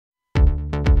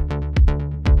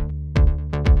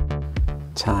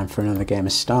Time for another game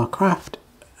of StarCraft.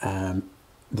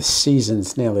 The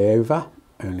season's nearly over,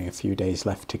 only a few days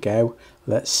left to go.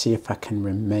 Let's see if I can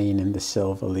remain in the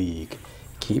Silver League.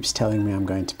 Keeps telling me I'm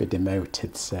going to be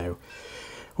demoted, so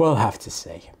we'll have to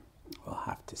see. We'll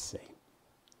have to see.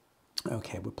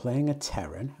 Okay, we're playing a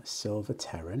Terran, a Silver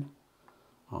Terran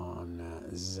on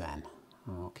Zen.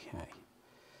 Okay.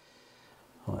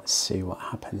 Let's see what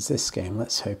happens this game.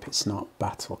 Let's hope it's not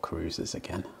battle cruisers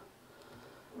again.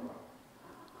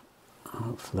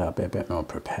 Hopefully I'll be a bit more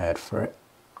prepared for it.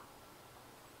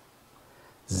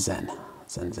 Zen.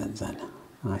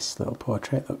 Nice little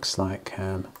portrait. Looks like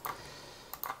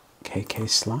KK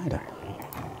Slider.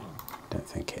 Don't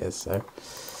think it is though.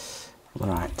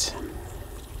 Right.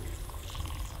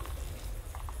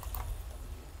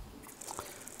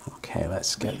 Okay,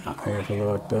 let's get that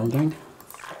Overlord building.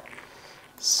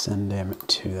 Send him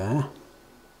to there.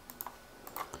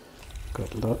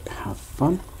 Good luck, have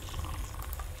fun.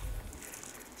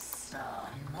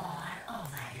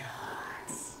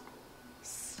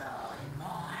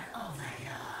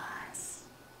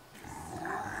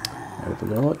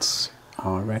 Overlords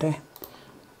are ready.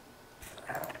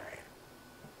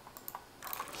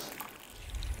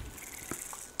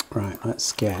 Right,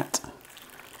 let's get,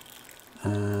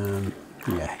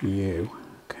 yeah, you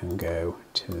can go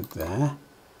to there.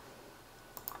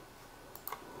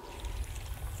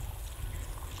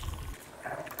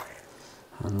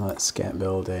 And let's get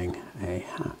building a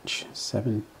hatch.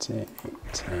 70, 80.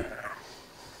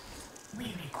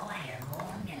 We require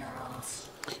more minerals.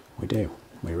 We do.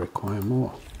 We require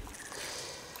more.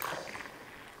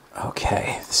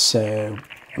 Okay, so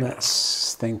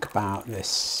let's think about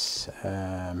this.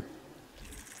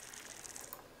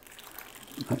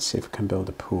 Let's see if we can build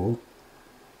a pool.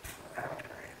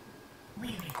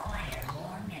 We require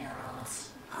more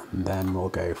minerals. And then we'll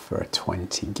go for a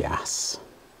 20 gas.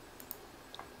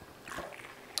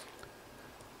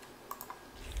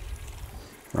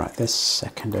 Right, this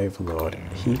second Overlord,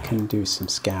 he can do some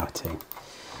scouting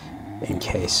in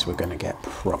case we're going to get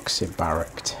proxy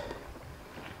barracked.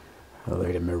 A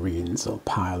load of Marines will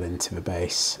pile into the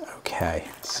base. Okay,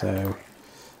 so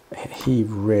he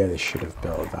really should have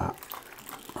built that.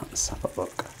 Let's have a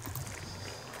look.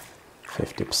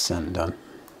 50% done.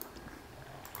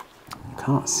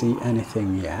 Can't see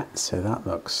anything yet, so that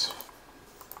looks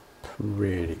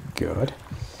pretty good.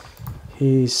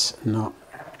 He's not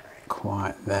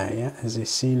quite there yet. Has he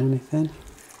seen anything?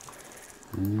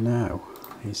 No,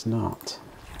 he's not.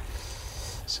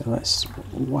 So let's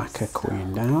whack a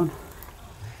queen down.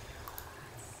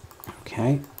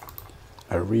 Okay,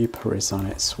 a Reaper is on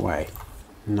its way.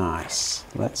 Nice.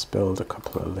 Let's build a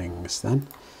couple of lings then.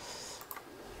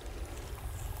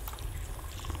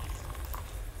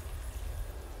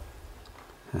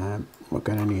 We're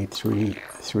going to need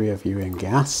three of you in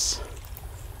gas.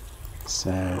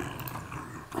 So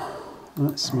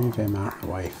let's move him out of the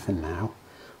way for now.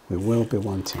 We will be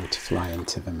wanting to fly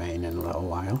into the main in a little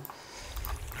while.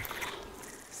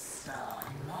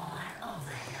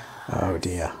 Oh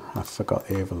dear, I forgot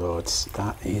the Overlords.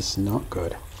 That is not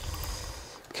good.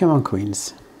 Come on,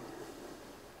 Queens.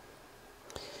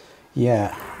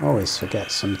 Yeah, always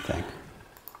forget something.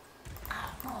 Our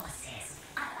forces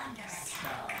are under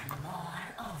attack. More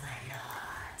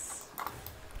overlords.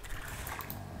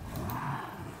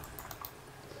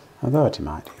 I thought he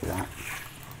might do that.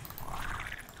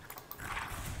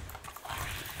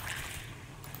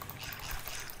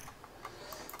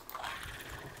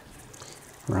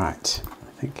 Right,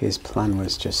 I think his plan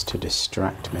was just to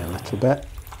distract me a little bit,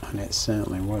 and it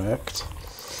certainly worked.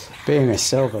 Being a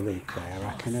Silver League player,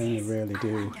 I can only really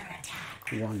do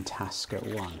one task at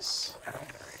once.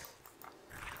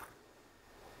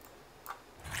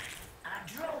 Our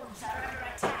drones are under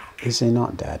attack. Is he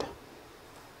not dead?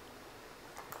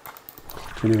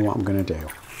 Do you know what I'm going to do?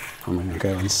 I'm going to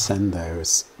go and send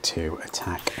those to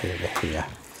attack over here.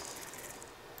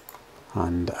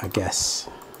 And I guess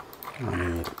I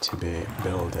need to be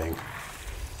building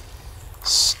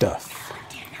stuff.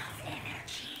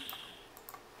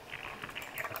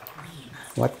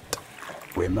 What?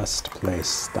 We must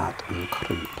place that in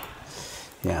creep.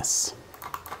 Yes.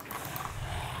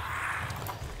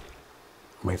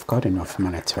 We've got enough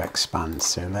money to expand,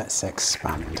 so let's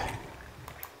expand.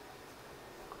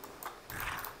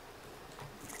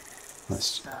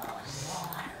 Let's...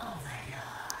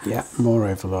 Yeah, more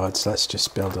Overlords. Let's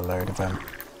just build a load of them.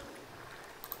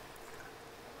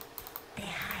 The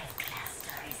hive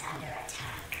cluster is under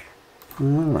attack.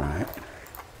 All right.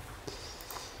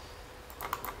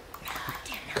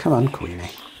 Come on,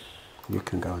 Queenie. You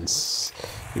can go and save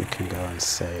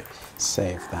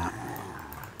that.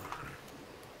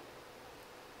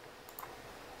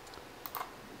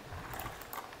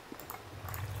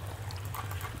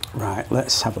 Right,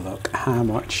 let's have a look. How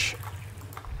much?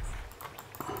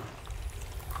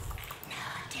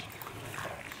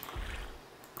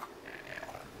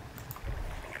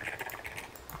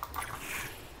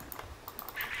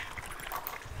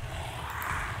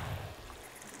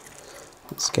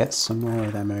 Let's get some more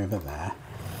of them over there.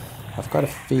 I've got a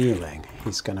feeling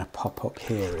he's going to pop up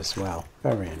here as well.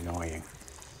 Very annoying.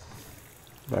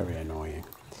 Very annoying.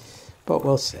 But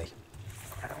we'll see.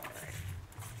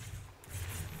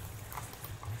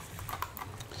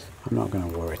 I'm not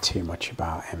going to worry too much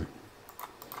about him.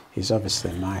 He's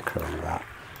obviously microing that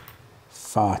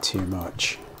far too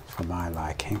much for my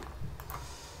liking.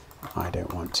 I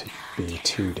don't want to be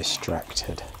too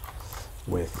distracted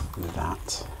with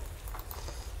that.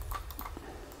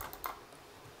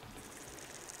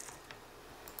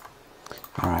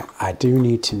 Alright, I do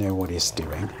need to know what he's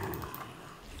doing.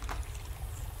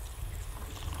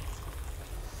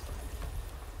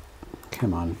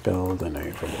 Come on, build an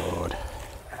overlord.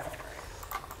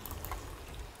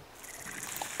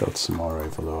 Build some more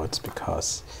overlords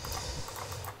because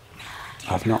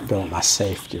I've not built my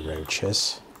safety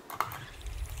roaches.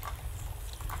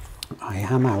 I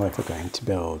am, however, going to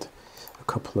build a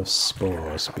couple of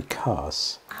spores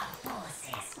because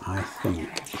I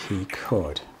think he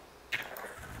could.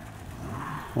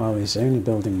 Well, he's only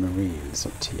building marines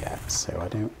up to yet, so I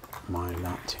don't mind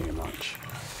that too much.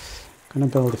 I'm going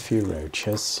to build a few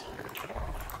roaches,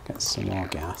 get some more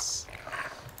gas.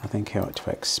 I think I ought to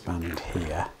expand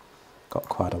here. Got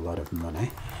quite a lot of money.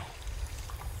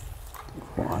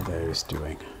 What are those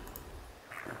doing?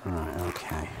 Right,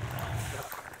 okay.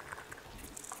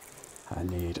 I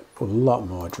need a lot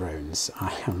more drones.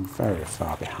 I am very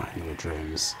far behind with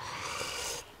drones.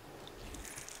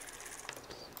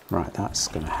 Right, that's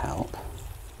going to help.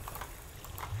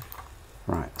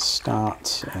 Right,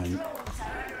 start.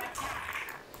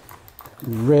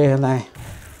 Really?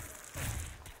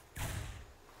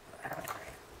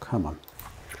 Come on.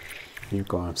 You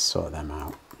go and sort them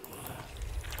out.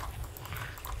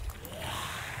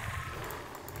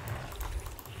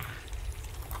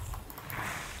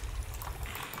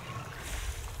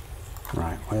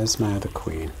 Right, where's my other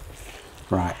queen?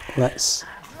 Right, let's...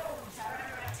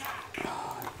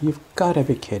 Oh, you've got to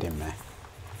be kidding me.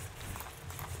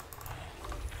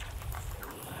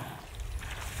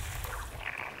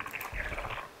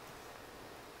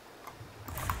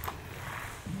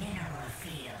 Mineral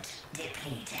field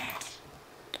depleted.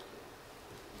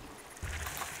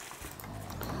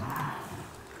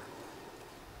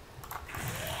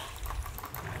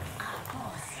 Our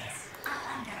forces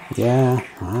are under attack. Yeah,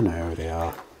 I know they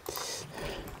are.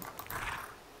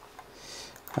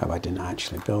 Oh, I didn't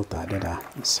actually build that, did I?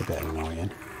 It's a bit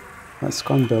annoying. Let's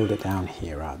go and build it down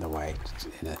here out of the way.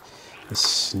 In a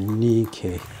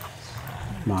sneaky...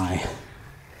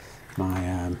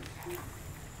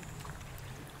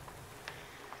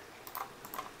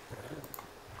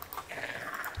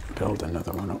 build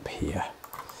another one up here.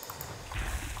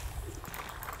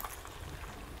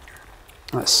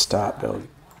 Let's start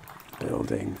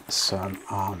building some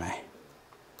army.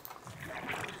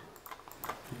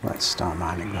 Let's start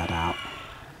mining that out.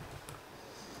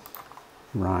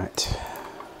 Right.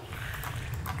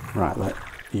 Right, let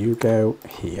you go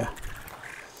here.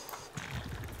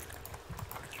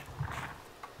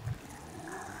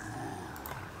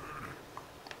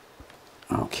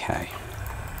 Okay.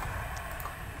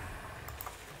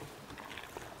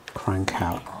 Crank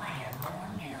out.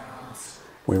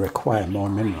 We require more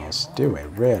minerals, do we?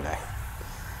 Really?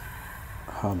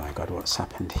 Oh my god, what's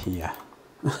happened here?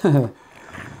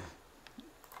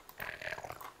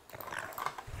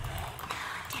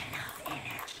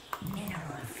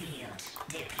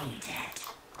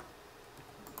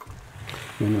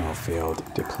 Mineral field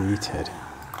depleted.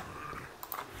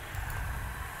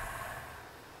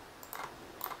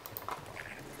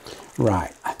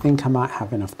 Right, I think I might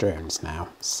have enough drones now.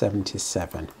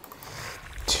 77.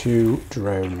 2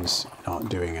 drones not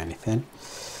doing anything.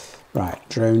 Right,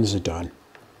 drones are done.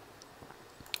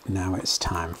 Now it's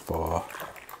time for...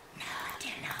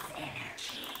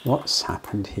 What's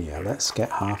happened here? Let's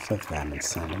get half of them and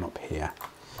send them up here.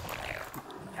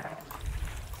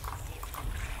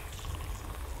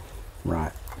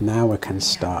 Right, now we can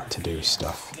start to do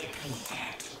stuff.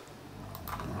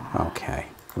 Okay,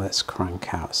 let's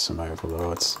crank out some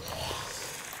overlords.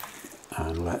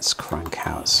 And let's crank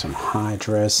out some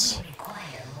hydras.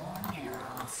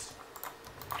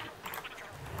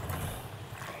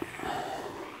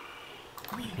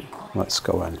 Let's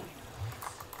go and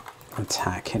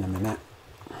attack in a minute.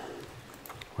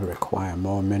 We require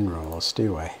more minerals,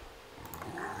 do we?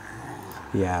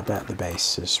 Yeah, I bet the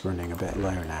base is running a bit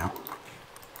low now.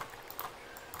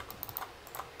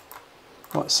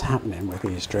 What's happening with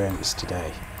these drones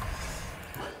today?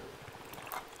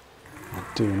 I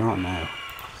do not know.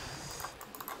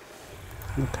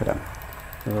 Look at them.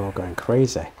 They're all going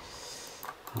crazy.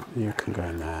 You can go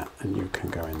in there, and you can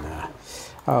go in there.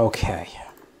 Okay.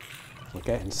 We're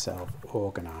getting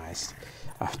self-organised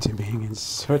after being in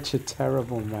such a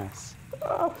terrible mess.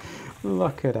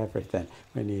 Look at everything.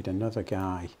 We need another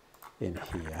guy in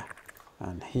here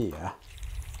and here.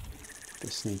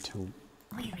 Just need to...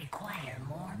 We require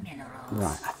more minerals.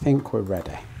 Right, I think we're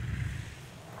ready.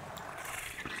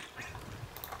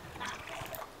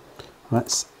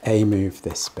 Let's A-move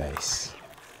this base.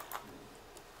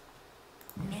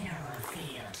 Mineral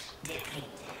field depleted.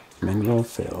 Mineral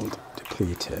field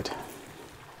depleted.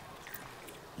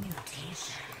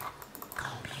 Mutation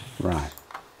complete. Right.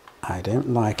 I don't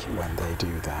like it when they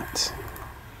do that.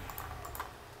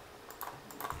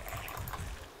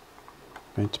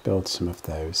 I'm going to build some of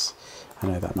those. I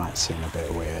know that might seem a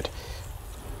bit weird.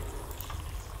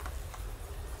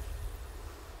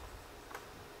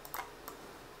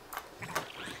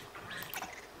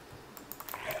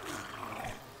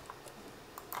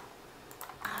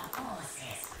 Our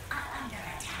forces are under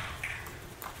attack.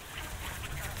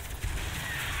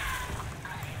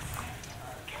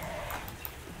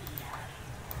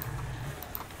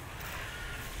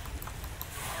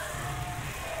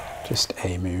 Just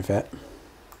A-move it.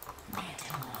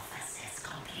 Metamorphosis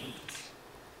complete.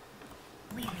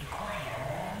 We require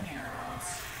more minerals.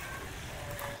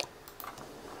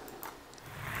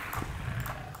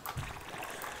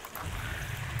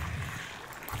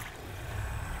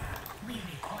 We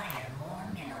require more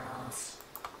minerals.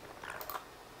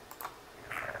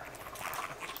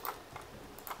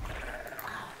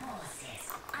 Our forces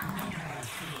are mineral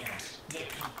field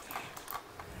depleted.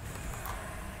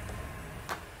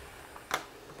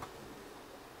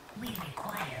 We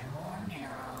require more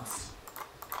minerals.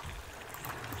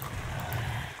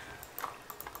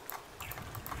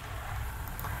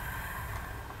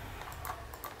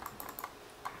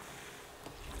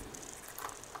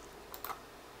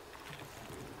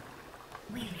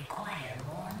 We require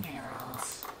more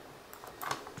minerals.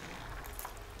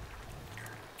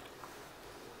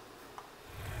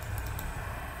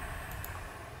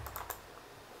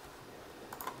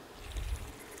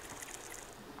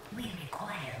 We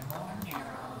require more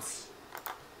minerals.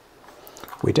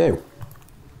 We do.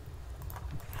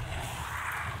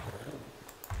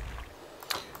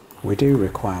 We do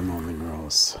require more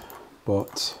minerals,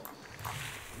 but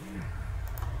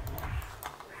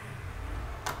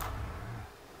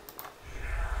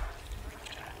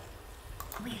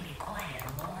We require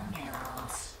more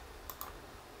minerals.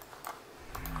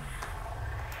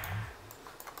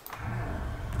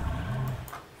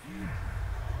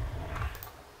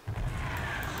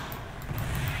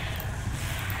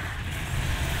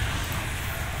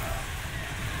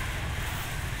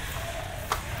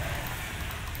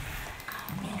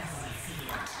 Mineral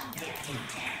field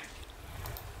depleted.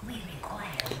 We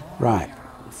require more right.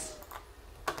 minerals.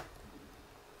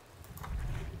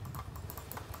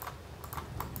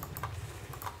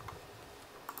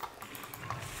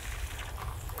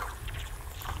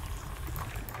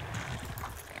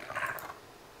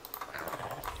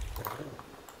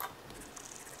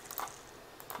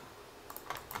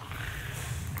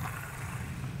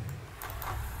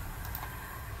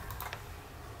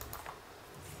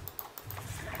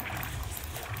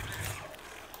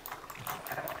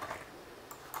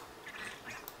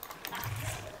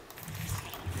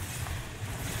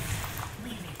 We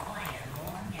require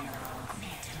more minerals.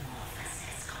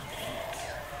 Metamorphosis complete.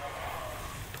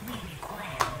 We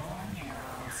require more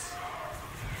minerals.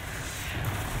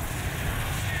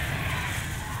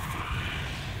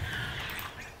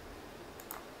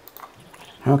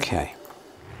 Okay.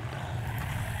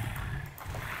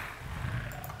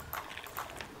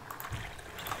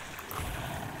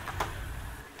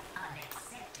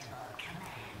 Unacceptable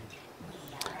command. We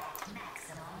are at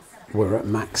maximum supply. We're at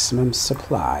maximum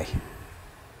supply.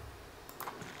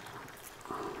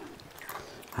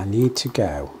 I need to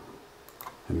go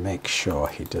and make sure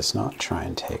he does not try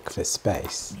and take this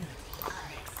base.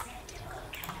 Unacceptable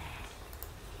command.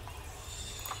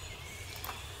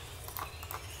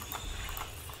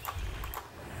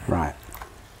 Right.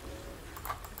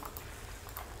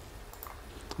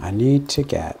 I need to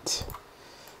get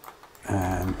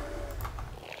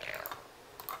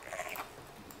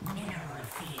Mineral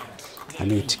field. I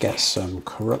need to get some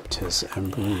corruptors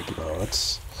and breed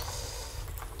lords.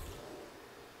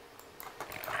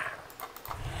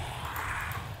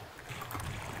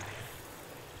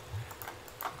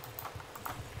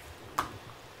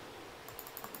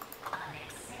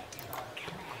 Unacceptable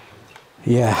command.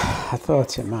 Yeah, I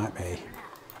thought it might be.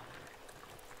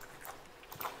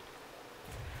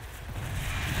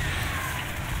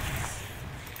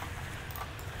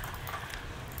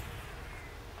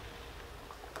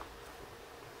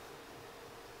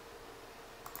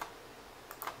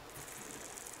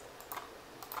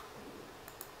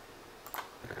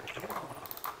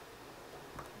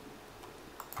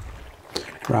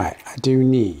 Right, I do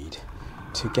need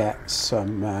to get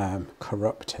some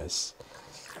corruptors.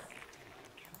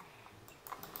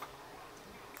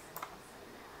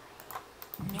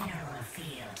 Mineral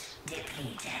field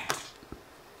depleted.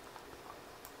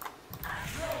 Our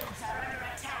drones are under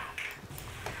attack.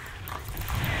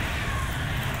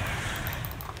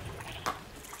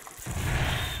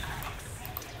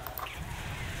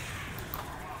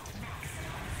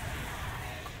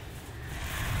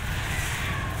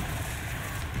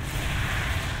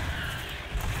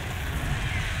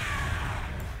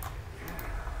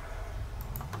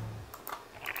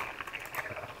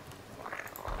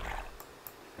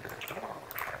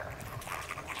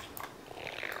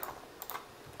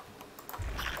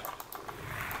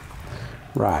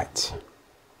 Right.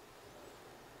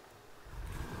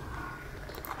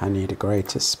 I need a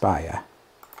greater spire.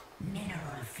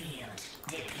 Mineral field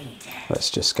depleted. Let's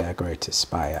just get a greater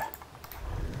spire.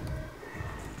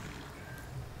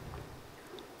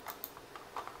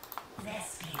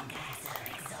 Vespian guys are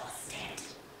exhausted.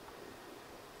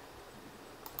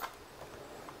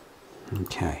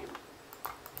 Okay.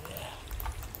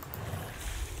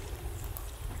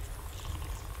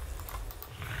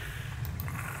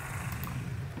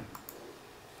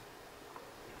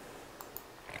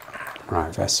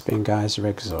 Right, Vespian guys are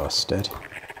exhausted.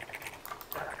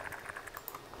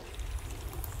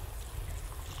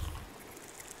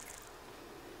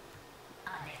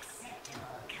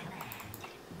 Unacceptable command.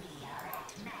 We are at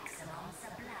maximum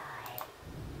supply.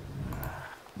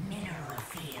 Mineral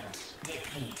field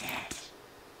depleted.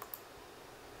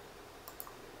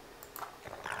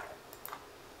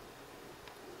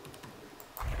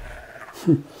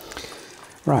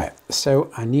 Right,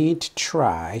 so I need to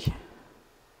try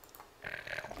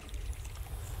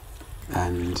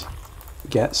and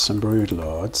get some brood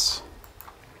lords.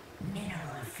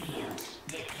 Mineral field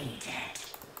depleted.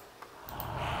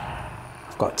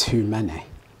 I've got too many.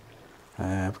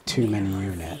 Too many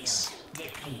units. Field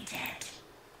depleted.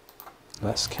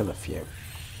 Let's kill a few.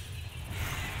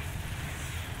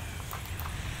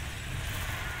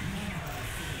 Mineral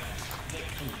field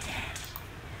depleted.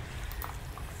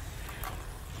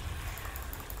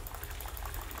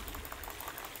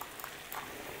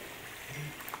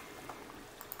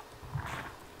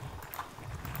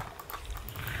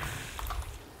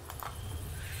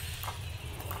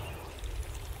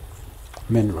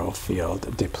 Mineral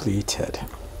field depleted.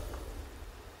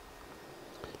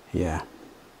 Yeah.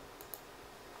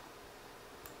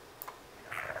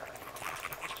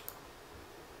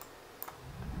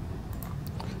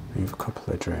 Move a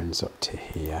couple of drones up to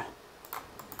here.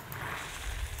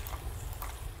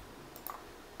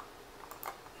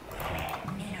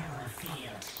 Mineral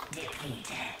field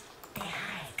depleted. The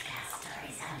hive cluster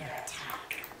is under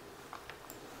attack.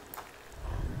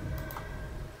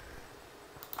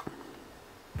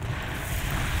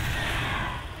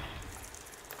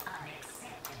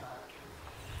 Unacceptable.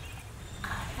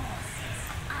 Our forces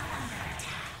are under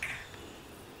attack.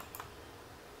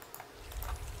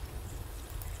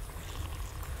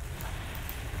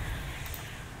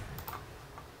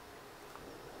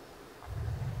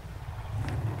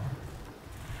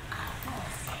 Our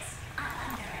forces are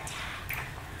under attack.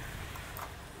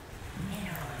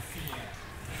 Mineral field.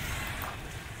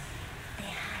 The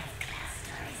hive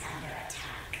cluster is under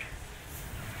attack.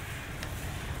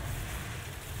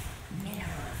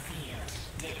 Mineral field.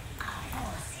 Our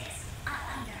forces are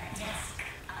under attack.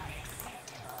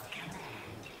 Unacceptable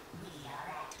command. We are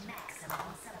at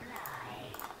maximum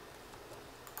supply.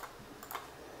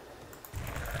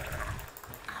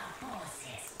 Our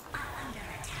forces are under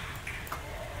attack.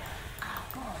 Our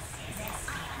forces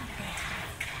are under the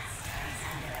hive cluster is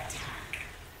under attack.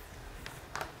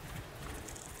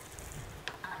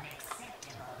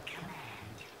 Unacceptable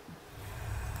command.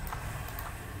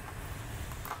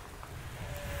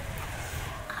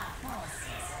 Our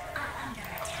forces are under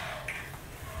attack.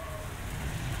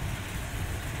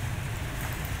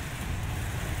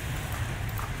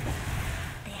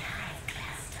 The hive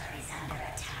cluster is under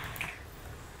attack.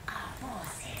 Our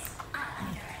forces are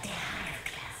under the hive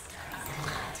cluster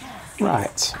is under attack.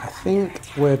 Right, I think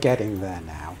we're getting there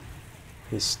now.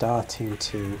 He's starting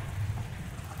to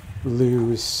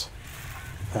lose.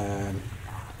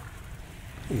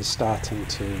 He's starting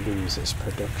to lose its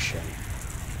production.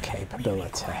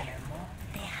 capability.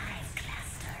 The hive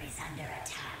cluster is under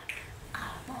attack.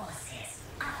 Our forces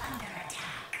are under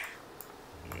attack.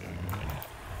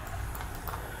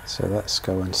 So let's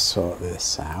go and sort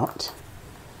this out.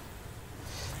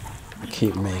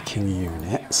 Keep making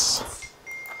units.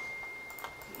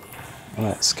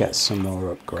 Let's get some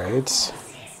more upgrades.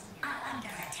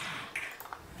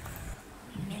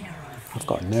 I've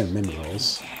got no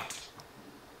minerals.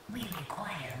 We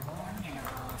require more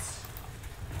minerals.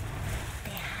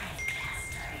 The hive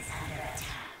cluster is under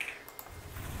attack.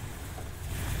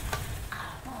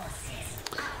 Our forces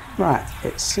are Right,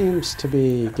 it seems to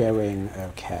be going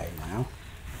okay now.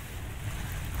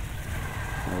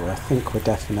 Oh, I think we're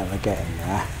definitely getting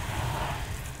there.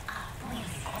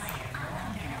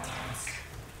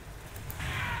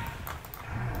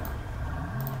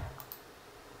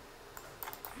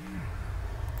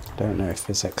 Don't know if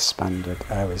it's expanded.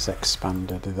 Oh, it's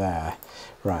expanded there.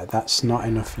 Right, that's not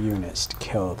enough units to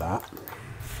kill that.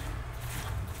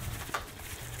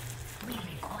 we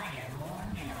require more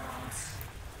minerals.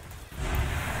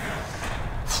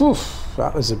 Phew,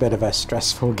 that was a bit of a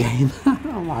stressful game.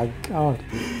 Oh my god.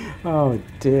 Oh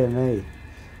dear me.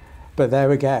 But there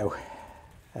we go.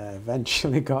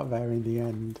 Eventually got there in the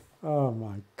end. Oh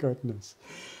my goodness.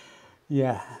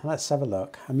 Yeah, let's have a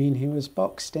look. I mean, he was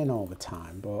boxed in all the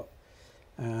time, but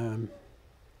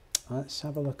let's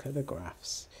have a look at the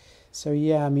graphs. So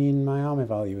yeah, I mean, my army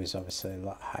value is obviously a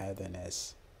lot higher than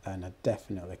his, and I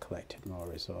definitely collected more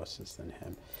resources than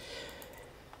him.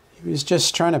 He was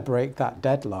just trying to break that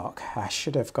deadlock. I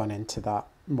should have gone into that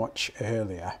much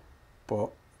earlier,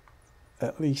 but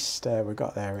at least we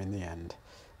got there in the end.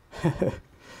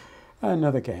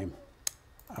 Another game.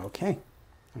 Okay,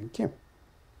 thank you.